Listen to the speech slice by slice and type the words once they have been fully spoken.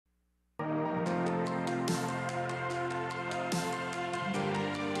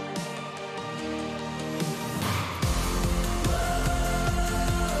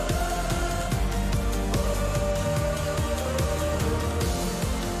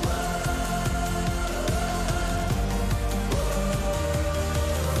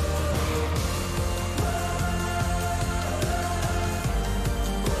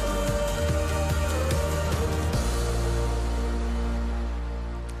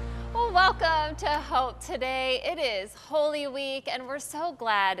Welcome to Hope Today. It is Holy Week, and we're so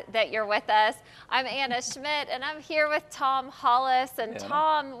glad that you're with us. I'm Anna Schmidt, and I'm here with Tom Hollis. And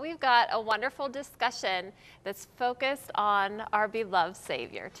Tom, we've got a wonderful discussion that's focused on our beloved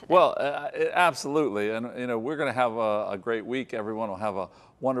Savior today. Well, absolutely. And, we're going to have a great week. Everyone will have a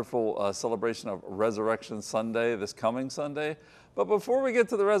wonderful celebration of Resurrection Sunday this coming Sunday. But before we get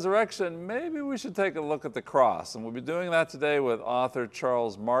to the resurrection, maybe we should take a look at the cross. And we'll be doing that today with author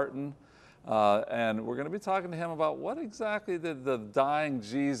Charles Martin. And we're going to be talking to him about what exactly did the dying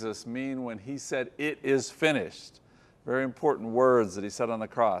Jesus mean when he said, "It is finished." Very important words that he said on the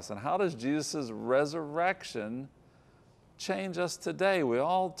cross. And how does Jesus' resurrection change us today? We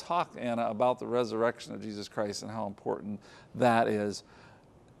all talk, Anna, about the resurrection of Jesus Christ and how important that is.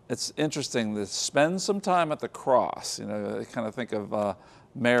 It's interesting to spend some time at the cross. I kind of think of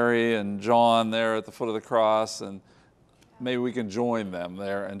Mary and John there at the foot of the cross, and maybe we can join them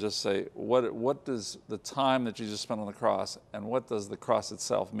there and just say, what does the time that Jesus spent on the cross, and what does the cross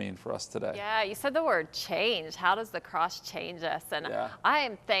itself mean for us today? Yeah, you said the word change. How does the cross change us? And Yeah. I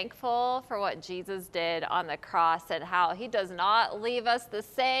am thankful for what Jesus did on the cross and how he does not leave us the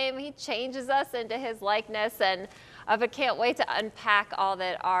same. He changes us into his likeness. And I can't wait to unpack all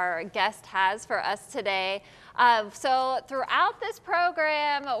that our guest has for us today. So throughout this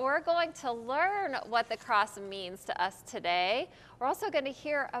program, we're going to learn what the cross means to us today. We're also going to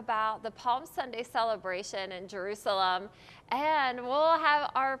hear about the Palm Sunday celebration in Jerusalem, and we'll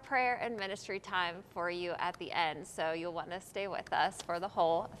have our prayer and ministry time for you at the end. So you'll want to stay with us for the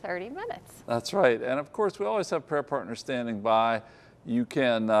whole 30 minutes. That's right. And of course, we always have prayer partners standing by. You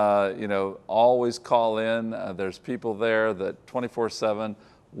can, always call in. There's people there that 24/7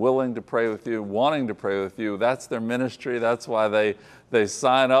 willing to pray with you, wanting to pray with you. That's their ministry. That's why they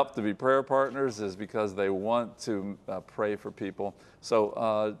sign up to be prayer partners, is because they want to pray for people.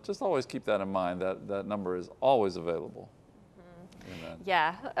 So just always keep that in mind. That number is always available. Amen.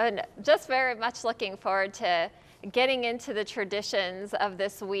 Yeah, and just very much looking forward to getting into the traditions of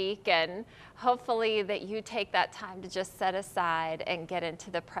this week, and hopefully that you take that time to just set aside and get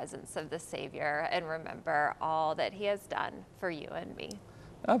into the presence of the Savior and remember all that he has done for you and me.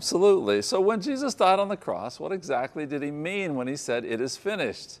 Absolutely. So when Jesus died on the cross, what exactly did he mean when he said, "It is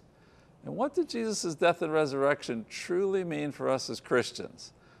finished"? And what did Jesus' death and resurrection truly mean for us as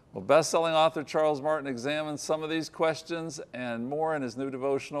Christians? Well, best-selling author Charles Martin examines some of these questions and more in his new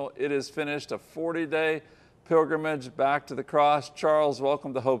devotional, "It is Finished," a 40-day pilgrimage back to the cross. Charles,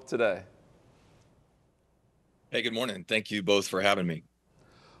 welcome to Hope Today. Hey, good morning. Thank you both for having me.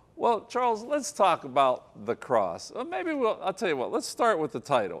 Well, Charles, let's talk about the cross. I'll tell you what, let's start with the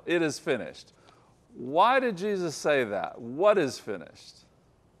title, "It is Finished." Why did Jesus say that? What is finished?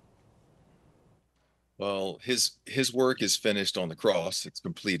 Well, his work is finished on the cross. It's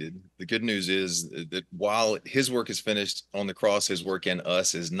completed. The good news is that while his work is finished on the cross, his work in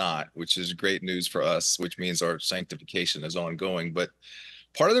us is not, which is great news for us, which means our sanctification is ongoing. But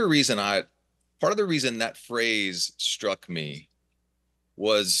part of the reason that phrase struck me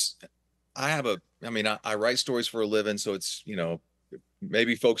was I write stories for a living, so it's,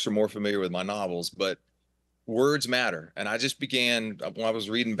 maybe folks are more familiar with my novels, but words matter. And I just began, when I was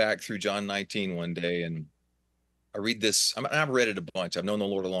reading back through John 19 one day, and I read this, I've read it a bunch. I've known the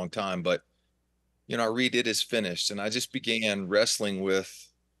Lord a long time, but, I read "It is finished." And I just began wrestling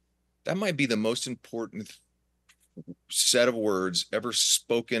with, that might be the most important set of words ever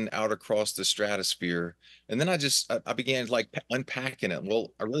spoken out across the stratosphere. And then I began unpacking it.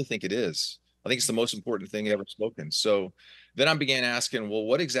 Well, I really think it is. I think it's the most important thing ever spoken. So then I began asking, well,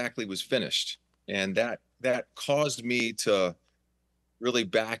 what exactly was finished? And that caused me to really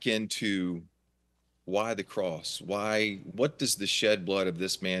back into why the cross? What does the shed blood of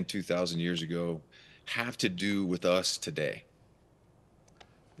this man 2,000 years ago have to do with us today?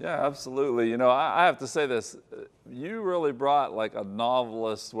 Yeah, absolutely. I have to say this. You really brought like a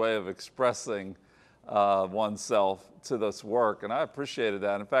novelist way of expressing oneself to this work, and I appreciated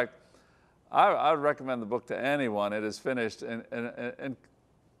that. In fact, I would recommend the book to anyone. It is finished. And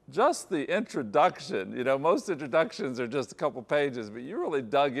just the introduction, most introductions are just a couple pages, but you really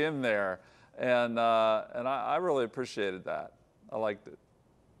dug in there, and I really appreciated that. I liked it.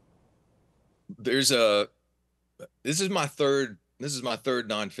 This is my third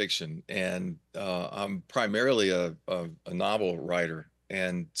nonfiction, and I'm primarily a novel writer.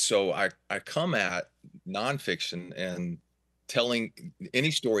 And so I come at nonfiction and telling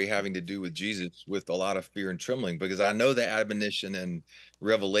any story having to do with Jesus with a lot of fear and trembling, because I know the admonition and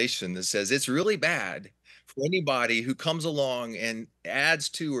Revelation that says it's really bad for anybody who comes along and adds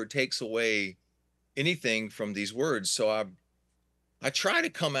to or takes away anything from these words. So I try to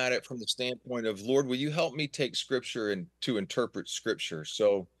come at it from the standpoint of, Lord, will you help me take scripture and to interpret scripture?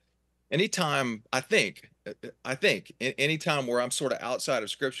 So anytime anytime where I'm sort of outside of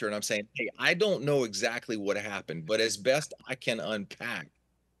scripture and I'm saying, hey, I don't know exactly what happened, but as best I can unpack,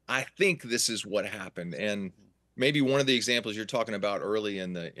 I think this is what happened. And maybe one of the examples you're talking about early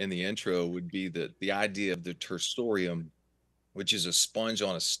in the intro would be the idea of the tersorium, which is a sponge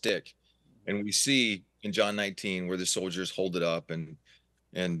on a stick. And we see in John 19 where the soldiers hold it up and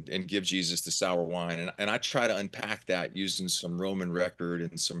give Jesus the sour wine. And I try to unpack that using some Roman record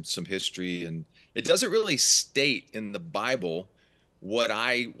and some history. And it doesn't really state in the Bible what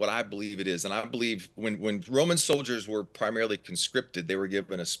I believe it is. And I believe when Roman soldiers were primarily conscripted, they were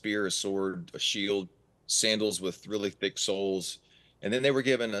given a spear, a sword, a shield, sandals with really thick soles, and then they were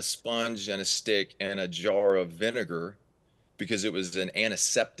given a sponge and a stick and a jar of vinegar because it was an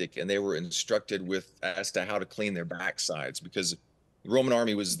antiseptic, and they were instructed with as to how to clean their backsides, because the Roman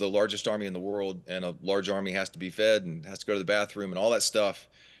army was the largest army in the world, and a large army has to be fed and has to go to the bathroom and all that stuff.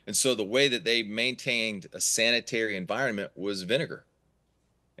 And so the way that they maintained a sanitary environment was vinegar.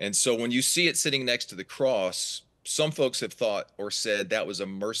 And so when you see it sitting next to the cross, some folks have thought or said that was a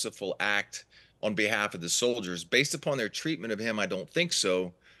merciful act on behalf of the soldiers. Based upon their treatment of him, I don't think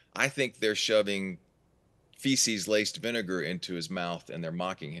so. I think they're shoving feces laced vinegar into his mouth and they're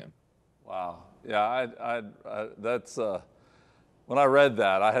mocking him. Wow. Yeah, that's when I read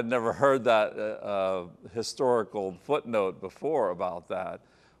that, I had never heard that historical footnote before about that.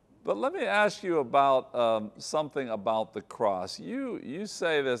 But let me ask you about something about the cross. You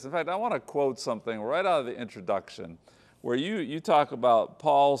say this. In fact, I want to quote something right out of the introduction, where you talk about,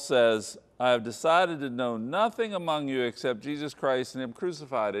 Paul says, I have decided to know nothing among you except Jesus Christ and him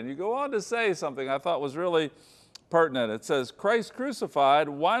crucified. And you go on to say something I thought was really pertinent. It says, Christ crucified,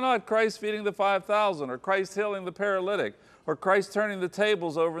 why not Christ feeding the 5,000, or Christ healing the paralytic, or Christ turning the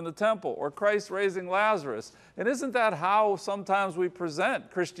tables over in the temple, or Christ raising Lazarus? And isn't that how sometimes we present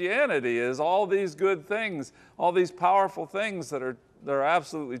Christianity, is all these good things, all these powerful things that are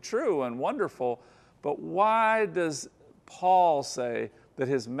absolutely true and wonderful, but why does Paul say that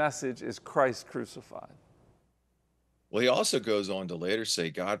his message is Christ crucified? Well, he also goes on to later say,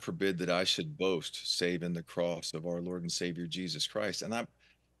 God forbid that I should boast save in the cross of our Lord and Savior Jesus Christ. And I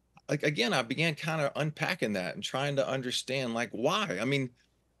began kind of unpacking that and trying to understand, like, why. I mean,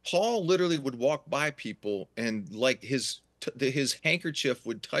 Paul literally would walk by people and like his handkerchief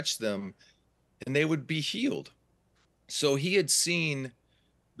would touch them and they would be healed. So he had seen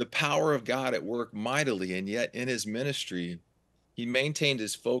the power of God at work mightily, and yet in his ministry, he maintained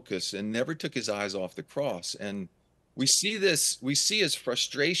his focus and never took his eyes off the cross. And we see his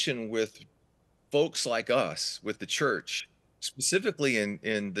frustration with folks like us, with the church, specifically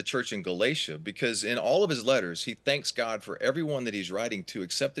in the church in Galatia, because in all of his letters, he thanks God for everyone that he's writing to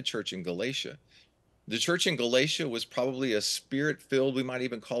except the church in Galatia. The church in Galatia was probably a spirit-filled, we might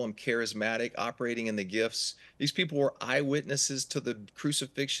even call them charismatic, operating in the gifts. These people were eyewitnesses to the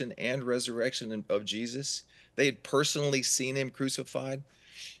crucifixion and resurrection of Jesus. They had personally seen him crucified,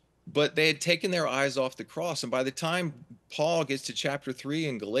 but they had taken their eyes off the cross. And by the time Paul gets to chapter 3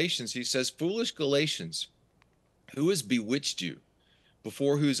 in Galatians, he says, foolish Galatians, who has bewitched you,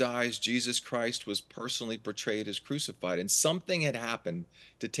 before whose eyes Jesus Christ was personally portrayed as crucified? And something had happened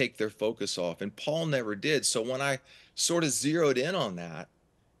to take their focus off, and Paul never did. So when I sort of zeroed in on that,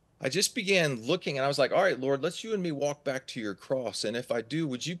 I just began looking, and I was like, all right, Lord, let's you and me walk back to your cross. And if I do,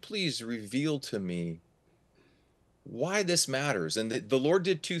 would you please reveal to me why this matters? And the Lord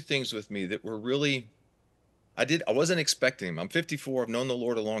did two things with me that were really, I wasn't expecting him. I'm 54. I've known the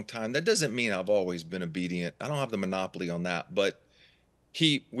Lord a long time. That doesn't mean I've always been obedient. I don't have the monopoly on that. But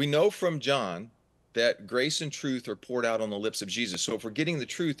we know from John that grace and truth are poured out on the lips of Jesus. So if we're getting the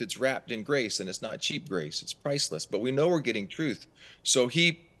truth, it's wrapped in grace, and it's not cheap grace. It's priceless. But we know we're getting truth. So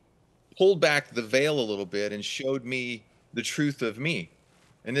he pulled back the veil a little bit and showed me the truth of me.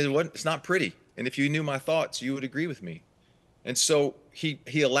 And it's not pretty. And if you knew my thoughts, you would agree with me. And so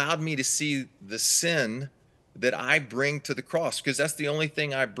he allowed me to see the sin that I bring to the cross, because that's the only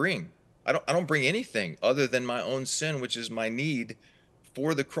thing I bring. I don't bring anything other than my own sin, which is my need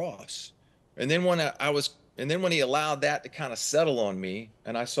for the cross. And then when he allowed that to kind of settle on me,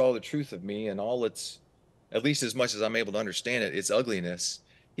 and I saw the truth of me and all its, at least as much as I'm able to understand it, its ugliness,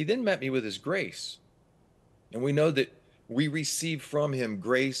 he then met me with his grace. And we know that we receive from him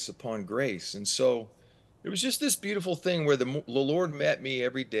grace upon grace. And so it was just this beautiful thing where the Lord met me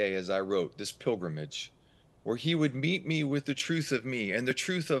every day as I wrote this pilgrimage, where he would meet me with the truth of me and the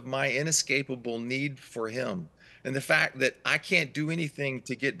truth of my inescapable need for him, and the fact that I can't do anything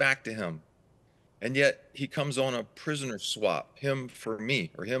to get back to him. And yet he comes on a prisoner swap, him for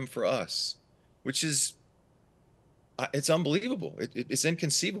me or him for us, which is, it's unbelievable. It's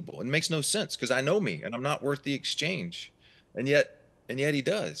inconceivable. It makes no sense because I know me and I'm not worth the exchange. And yet he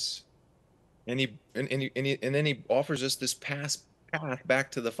does. And then he offers us this path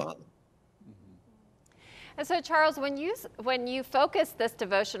back to the Father. And so, Charles, when you focus this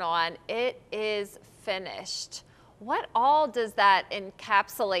devotional on "it is finished," what all does that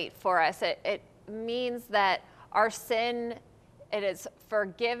encapsulate for us? It means that our sin, it is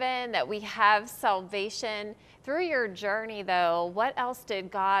forgiven, that we have salvation. Through your journey, though, what else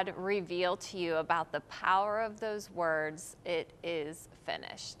did God reveal to you about the power of those words, "it is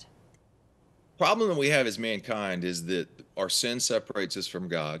finished"? Problem that we have as mankind is that our sin separates us from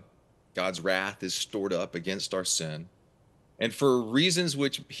God. God's wrath is stored up against our sin. And for reasons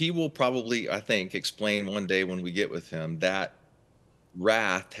which he will probably, I think, explain one day when we get with him, that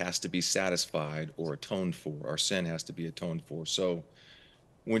wrath has to be satisfied or atoned for. Our sin has to be atoned for. So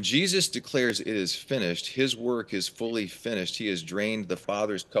when Jesus declares it is finished, his work is fully finished. He has drained the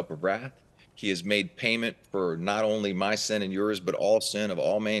Father's cup of wrath. He has made payment for not only my sin and yours, but all sin of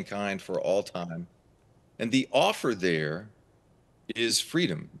all mankind for all time. And the offer there is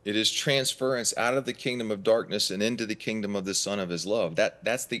freedom. It is transference out of the kingdom of darkness and into the kingdom of the Son of his love.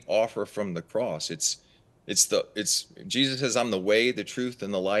 That's the offer from the cross. It's Jesus says, I'm the way, the truth,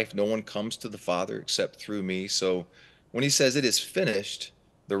 and the life. No one comes to the Father except through me. So when he says it is finished,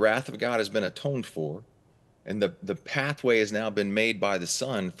 the wrath of God has been atoned for, and the pathway has now been made by the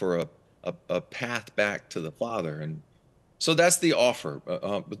Son for a path back to the Father. And so that's the offer.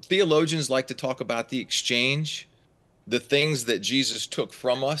 But theologians like to talk about the exchange, the things that Jesus took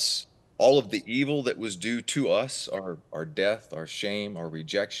from us, all of the evil that was due to us, our death, our shame, our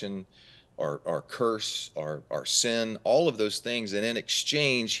rejection, our curse, our sin, all of those things. And in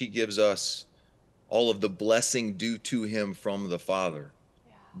exchange, he gives us all of the blessing due to him from the Father.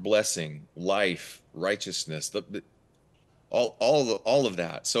 Yeah. Blessing, life, righteousness, all of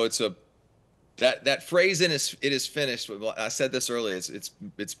that. So it's that phrase, it is finished. I said this earlier.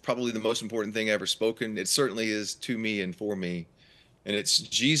 It's probably the most important thing ever spoken. It certainly is to me and for me. And it's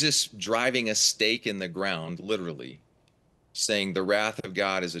Jesus driving a stake in the ground, literally, saying the wrath of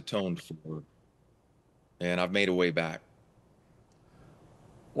God is atoned for, and I've made a way back.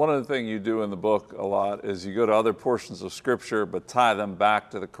 One of the things you do in the book a lot is you go to other portions of Scripture but tie them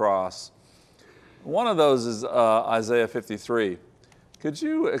back to the cross. One of those is Isaiah 53. Could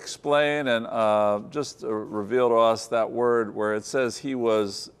you explain and just reveal to us that word where it says he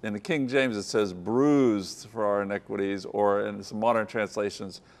was, in the King James it says bruised for our iniquities, or in some modern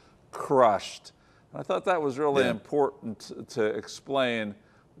translations, crushed. I thought that was really important to explain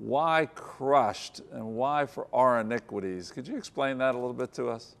why crushed and why for our iniquities. Could you explain that a little bit to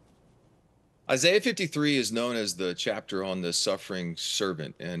us? Isaiah 53 is known as the chapter on the suffering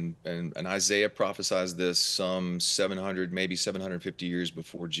servant, and Isaiah prophesies this some 700, maybe 750 years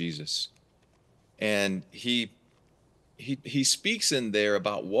before Jesus. And he speaks in there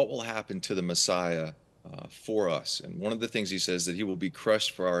about what will happen to the Messiah for us. And one of the things he says that he will be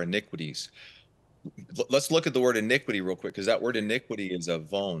crushed for our iniquities. Let's look at the word iniquity real quick, because that word iniquity is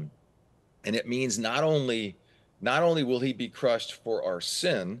avon, and it means not only will he be crushed for our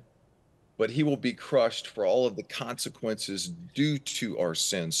sin, but he will be crushed for all of the consequences due to our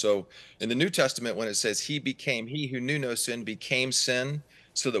sin. So in the New Testament, when it says he who knew no sin became sin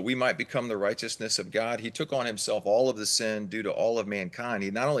so that we might become the righteousness of God, he took on himself all of the sin due to all of mankind.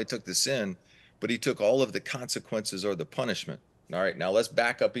 He not only took the sin, but he took all of the consequences or the punishment. All right, now let's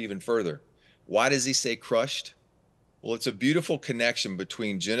back up even further. Why does he say crushed? Well, it's a beautiful connection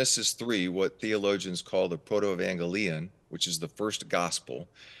between Genesis 3, what theologians call the proto-evangelion, which is the first gospel.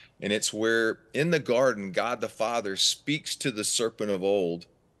 And it's where in the garden, God the Father speaks to the serpent of old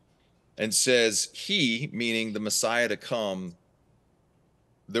and says, he, meaning the Messiah to come,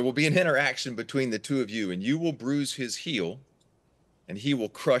 there will be an interaction between the two of you, and you will bruise his heel and he will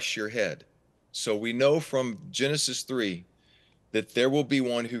crush your head. So we know from Genesis 3 that there will be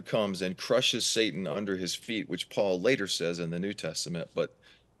one who comes and crushes Satan under his feet, which Paul later says in the New Testament. But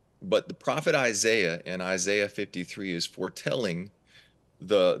the prophet Isaiah in Isaiah 53 is foretelling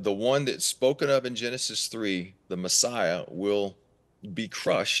the one that's spoken of in Genesis 3, the Messiah, will be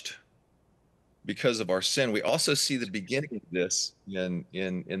crushed because of our sin. We also see the beginning of this in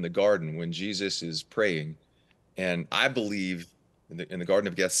the garden when Jesus is praying. And I believe in the Garden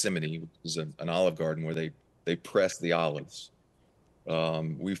of Gethsemane, which is an olive garden where they press the olives.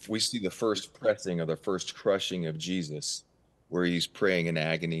 We see the first pressing or the first crushing of Jesus, where he's praying in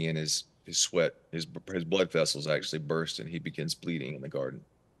agony and his sweat, his blood vessels actually burst and he begins bleeding in the garden.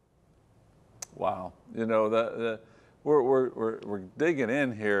 Wow. You know, we're digging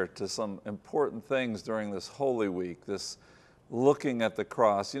in here to some important things during this Holy Week, this looking at the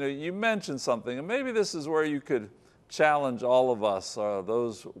cross. You know, you mentioned something, and maybe this is where you could challenge all of us,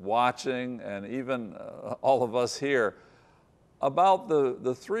 those watching, and even all of us here, about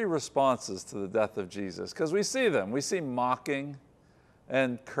the three responses to the death of Jesus. Because we see them. We see mocking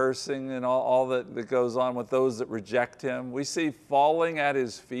and cursing and all that goes on with those that reject him. We see falling at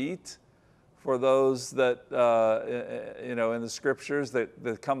his feet for those that, you know, in the scriptures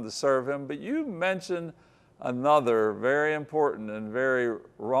that come to serve him. But you mentioned another very important and very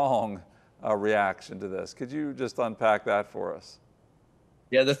wrong reaction to this. Could you just unpack that for us?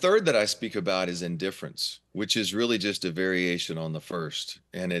 Yeah, the third that I speak about is indifference, which is really just a variation on the first.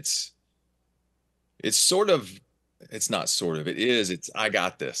 And it's not sort of, it is, it's, I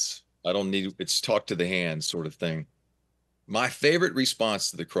got this. I don't need, it's talk to the hand sort of thing. My favorite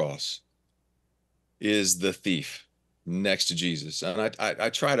response to the cross is the thief next to Jesus. And I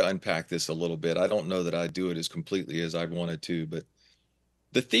try to unpack this a little bit. I don't know that I do it as completely as I'd wanted to, but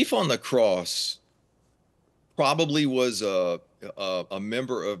the thief on the cross probably was a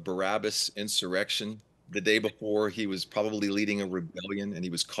member of Barabbas' insurrection. The day before, he was probably leading a rebellion and he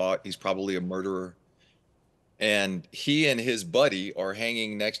was caught. He's probably a murderer. And he and his buddy are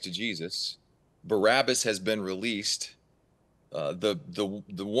hanging next to Jesus. Barabbas has been released. The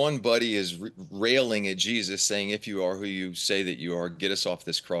one buddy is railing at Jesus, saying, "If you are who you say that you are, get us off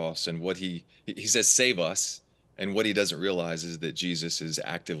this cross." And what he says, "Save us." And what he doesn't realize is that Jesus is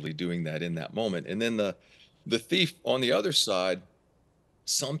actively doing that in that moment. And then the thief on the other side,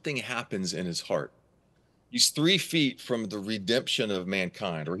 something happens in his heart. He's 3 feet from the redemption of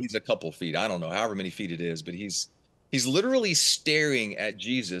mankind, or he's a couple feet. I don't know, however many feet it is, but he's literally staring at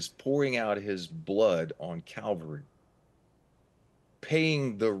Jesus pouring out his blood on Calvary,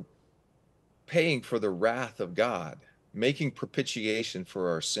 paying for the wrath of God, making propitiation for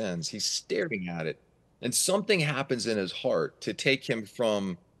our sins. He's staring at it. And something happens in his heart to take him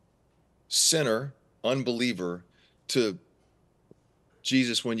from sinner, unbeliever, to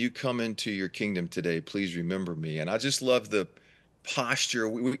Jesus, when you come into your kingdom today, please remember me. And I just love the posture.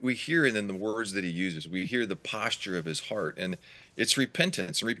 We hear it in the words that he uses. We hear the posture of his heart, and it's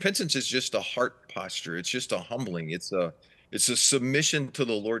repentance. And repentance is just a heart posture. It's just a humbling. It's a submission to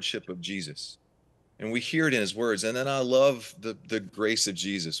the lordship of Jesus. And we hear it in his words. And then I love the grace of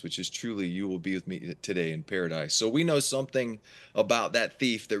Jesus, which is truly, you will be with me today in paradise. So we know something about that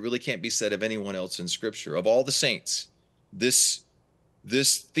thief that really can't be said of anyone else in scripture. Of all the saints, this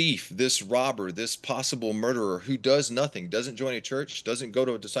thief, this robber, this possible murderer who does nothing, doesn't join a church, doesn't go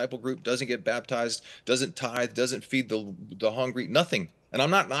to a disciple group, doesn't get baptized, doesn't tithe, doesn't feed the hungry, nothing. And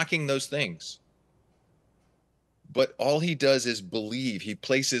I'm not knocking those things. But all he does is believe. He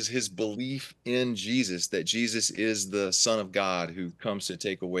places his belief in Jesus, that Jesus is the Son of God who comes to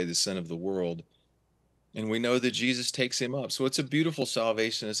take away the sin of the world. And we know that Jesus takes him up. So it's a beautiful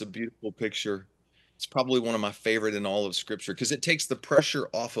salvation. It's a beautiful picture. It's probably one of my favorite in all of Scripture because it takes the pressure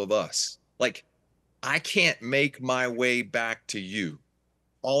off of us. Like, I can't make my way back to you.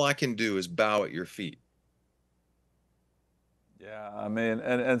 All I can do is bow at your feet. Yeah, I mean,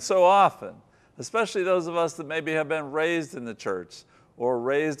 and so often, especially those of us that maybe have been raised in the church or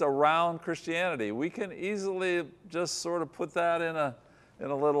raised around Christianity, we can easily just sort of put that in a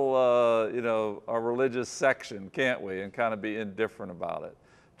little, you know, a religious section, can't we? And kind of be indifferent about it.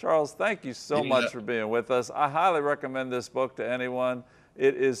 Charles, thank you so much for being with us. I highly recommend this book to anyone.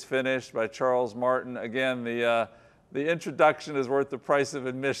 It is Finished by Charles Martin. Again, the introduction is worth the price of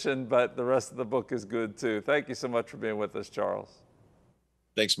admission, but the rest of the book is good too. Thank you so much for being with us, Charles.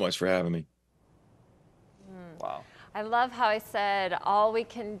 Thanks so much for having me. Wow. I love how he said, all we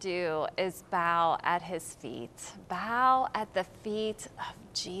can do is bow at his feet. Bow at the feet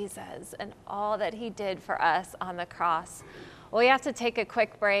of Jesus and all that he did for us on the cross. We have to take a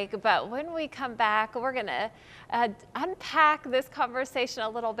quick break, but when we come back, we're going to unpack this conversation a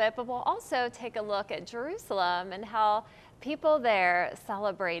little bit, but we'll also take a look at Jerusalem and how people there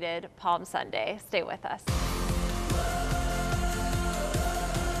celebrated Palm Sunday. Stay with us.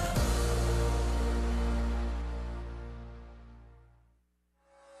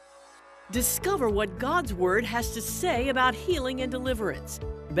 Discover what God's Word has to say about healing and deliverance.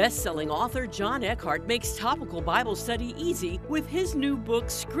 Best-selling author John Eckhart makes topical Bible study easy with his new book,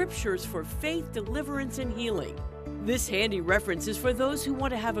 Scriptures for Faith, Deliverance, and Healing. This handy reference is for those who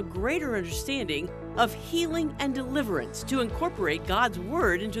want to have a greater understanding of healing and deliverance to incorporate God's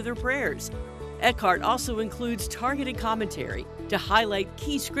Word into their prayers. Eckhart also includes targeted commentary to highlight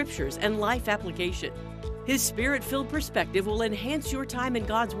key scriptures and life application. His spirit-filled perspective will enhance your time in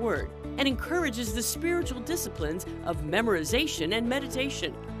God's Word and encourages the spiritual disciplines of memorization and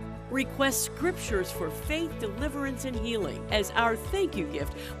meditation. Request scriptures for faith, deliverance, and healing as our thank you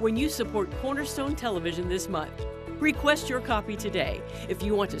gift when you support Cornerstone Television this month. Request your copy today. If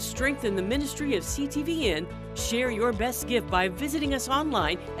you want to strengthen the ministry of CTVN, share your best gift by visiting us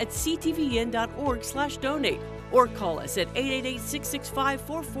online at ctvn.org/donate or call us at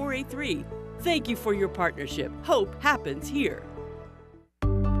 888-665-4483. Thank you for your partnership. Hope happens here.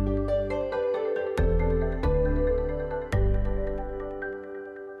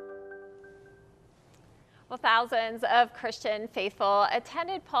 Well, thousands of Christian faithful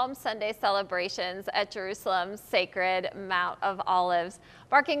attended Palm Sunday celebrations at Jerusalem's sacred Mount of Olives,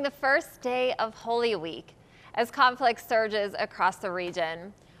 marking the first day of Holy Week as conflict surges across the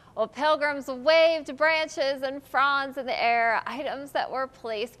region. Well, pilgrims waved branches and fronds in the air, items that were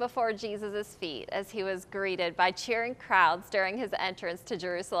placed before Jesus' feet as he was greeted by cheering crowds during his entrance to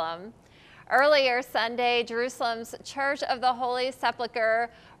Jerusalem. Earlier Sunday, Jerusalem's Church of the Holy Sepulchre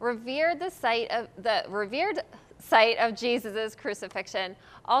revered the site of Jesus' crucifixion,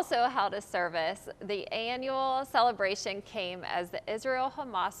 also held a service. The annual celebration came as the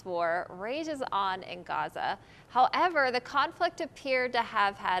Israel-Hamas war rages on in Gaza. However, the conflict appeared to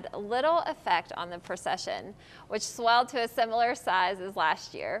have had little effect on the procession, which swelled to a similar size as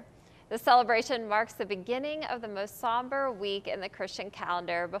last year. The celebration marks the beginning of the most somber week in the Christian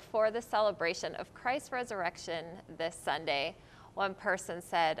calendar before the celebration of Christ's resurrection this Sunday. One person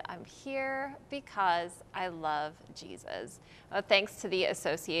said, "I'm here because I love Jesus." Well, thanks to the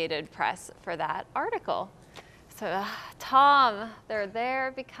Associated Press for that article. So, Tom, they're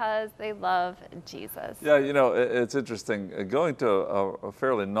there because they love Jesus. Yeah, you know, it's interesting. Going to a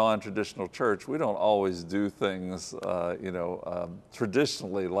fairly non-traditional church, we don't always do things,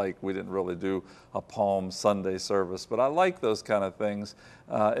 traditionally, like we didn't really do a Palm Sunday service. But I like those kind of things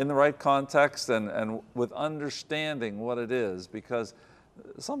in the right context and with understanding what it is, because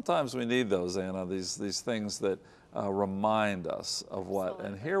sometimes we need those, Anna, these things that remind us of what.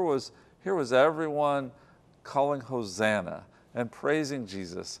 Absolutely. And here was everyone calling Hosanna and praising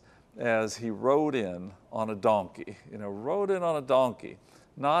Jesus as he rode in on a donkey. Rode in on a donkey,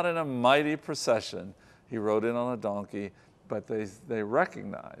 not in a mighty procession. He rode in on a donkey, but they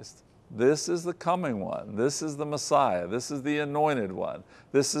recognized this is the coming one. This is the Messiah. This is the anointed one.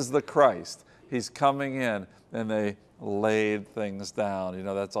 This is the Christ. He's coming in, and they laid things down.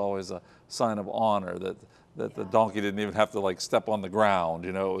 That's always a sign of honor that the donkey didn't even have to step on the ground.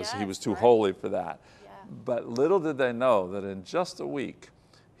 He was too holy for that. But little did they know that in just a week,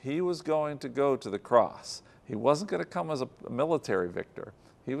 he was going to go to the cross. He wasn't going to come as a military victor.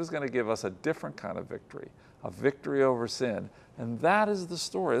 He was going to give us a different kind of victory, a victory over sin. And that is the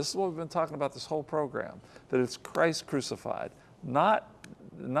story. This is what we've been talking about this whole program, that it's Christ crucified, not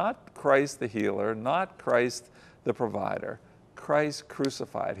Christ the healer, not Christ the provider, Christ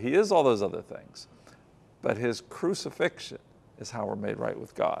crucified. He is all those other things, but his crucifixion is how we're made right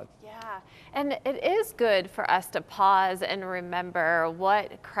with God. Yeah, and it is good for us to pause and remember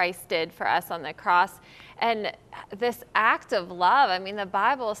what Christ did for us on the cross. And this act of love, the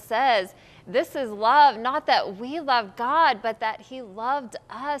Bible says this is love, not that we love God, but that he loved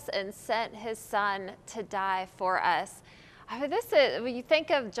us and sent his son to die for us. This is, when you think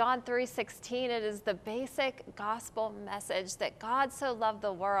of John 3:16, it is the basic gospel message that God so loved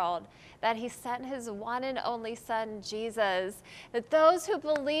the world that he sent his one and only son, Jesus, that those who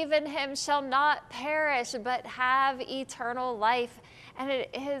believe in him shall not perish but have eternal life. And it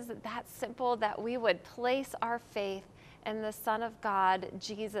is that simple, that we would place our faith in the Son of God,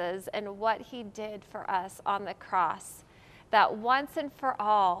 Jesus, and what he did for us on the cross. That once and for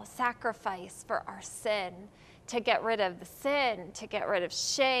all sacrifice for our sin, to get rid of the sin, to get rid of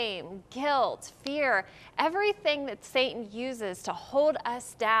shame, guilt, fear, everything that Satan uses to hold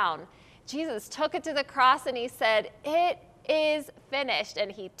us down. Jesus took it to the cross and he said, "It is finished." And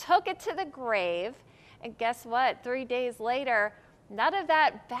he took it to the grave. And guess what? 3 days later, none of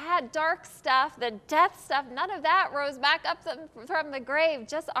that bad, dark stuff, the death stuff, none of that rose back up from the grave.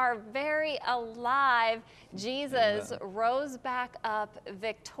 Just our very alive Jesus rose back up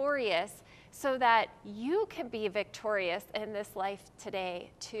victorious, so that you can be victorious in this life today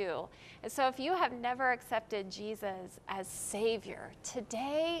too. And so if you have never accepted Jesus as Savior,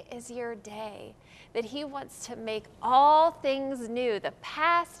 today is your day, that he wants to make all things new. The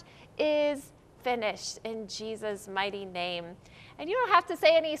past is finished in Jesus' mighty name. And you don't have to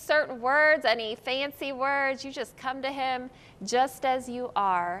say any certain words, any fancy words. You just come to him just as you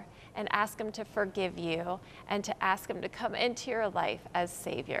are and ask him to forgive you and to ask him to come into your life as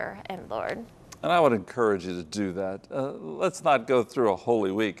Savior and Lord. And I would encourage you to do that. Let's not go through a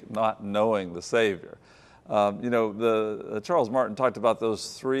Holy Week not knowing the Savior. Charles Martin talked about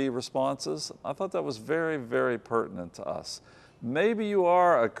those 3 responses. I thought that was very, very pertinent to us. Maybe you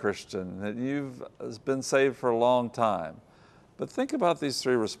are a Christian, that you've been saved for a long time, but think about these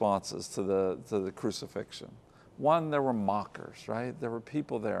 3 responses to the crucifixion. 1, there were mockers, right? There were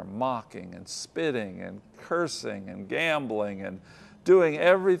people there mocking and spitting and cursing and gambling and doing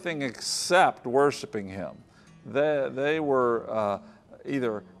everything except worshiping him. They were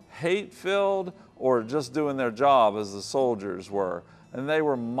either hate-filled or just doing their job as the soldiers were. And they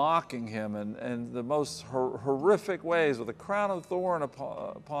were mocking him in the most horrific ways, with a crown of thorn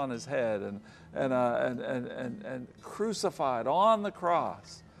upon his head and crucified on the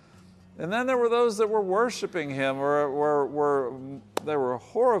cross. And then there were those that were worshiping him, they were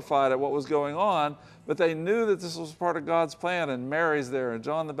horrified at what was going on, but they knew that this was part of God's plan, and Mary's there, and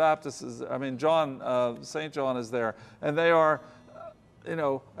St. John is there, and they are,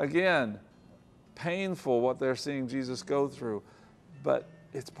 again, painful what they're seeing Jesus go through, but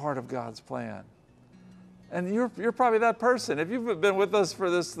it's part of God's plan. And you're probably that person. If you've been with us for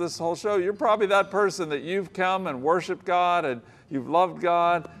this whole show, you're probably that person that you've come and worshiped God and you've loved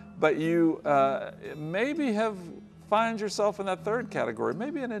God, but you maybe find yourself in that 3rd category,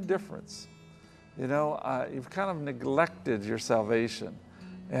 maybe an indifference. You've kind of neglected your salvation.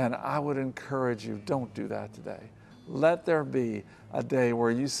 And I would encourage you, don't do that today. Let there be a day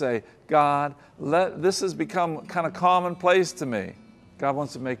where you say, God, this has become kind of commonplace to me. God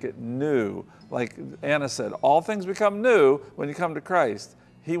wants to make it new. Like Anna said, all things become new when you come to Christ.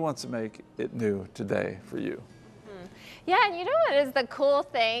 He wants to make it new today for you. Yeah, and you know what is the cool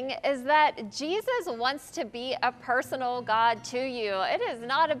thing is that Jesus wants to be a personal God to you. It is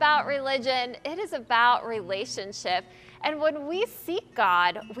not about religion, it is about relationship. And when we seek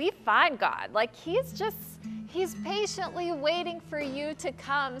God, we find God. Like He's patiently waiting for you to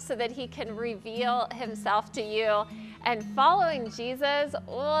come so that he can reveal himself to you. And following Jesus,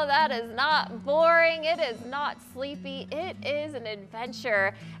 that is not boring. It is not sleepy. It is an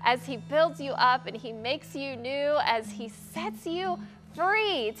adventure as he builds you up and he makes you new, as he sets you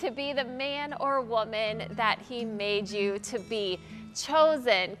free to be the man or woman that he made you to be.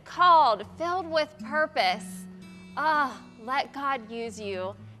 Chosen, called, filled with purpose. Let God use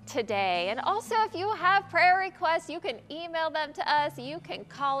you today. And also, if you have prayer requests, you can email them to us. You can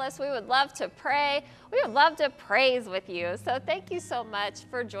call us. We would love to pray. We would love to praise with you. So thank you so much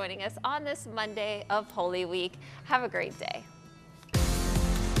for joining us on this Monday of Holy Week. Have a great day.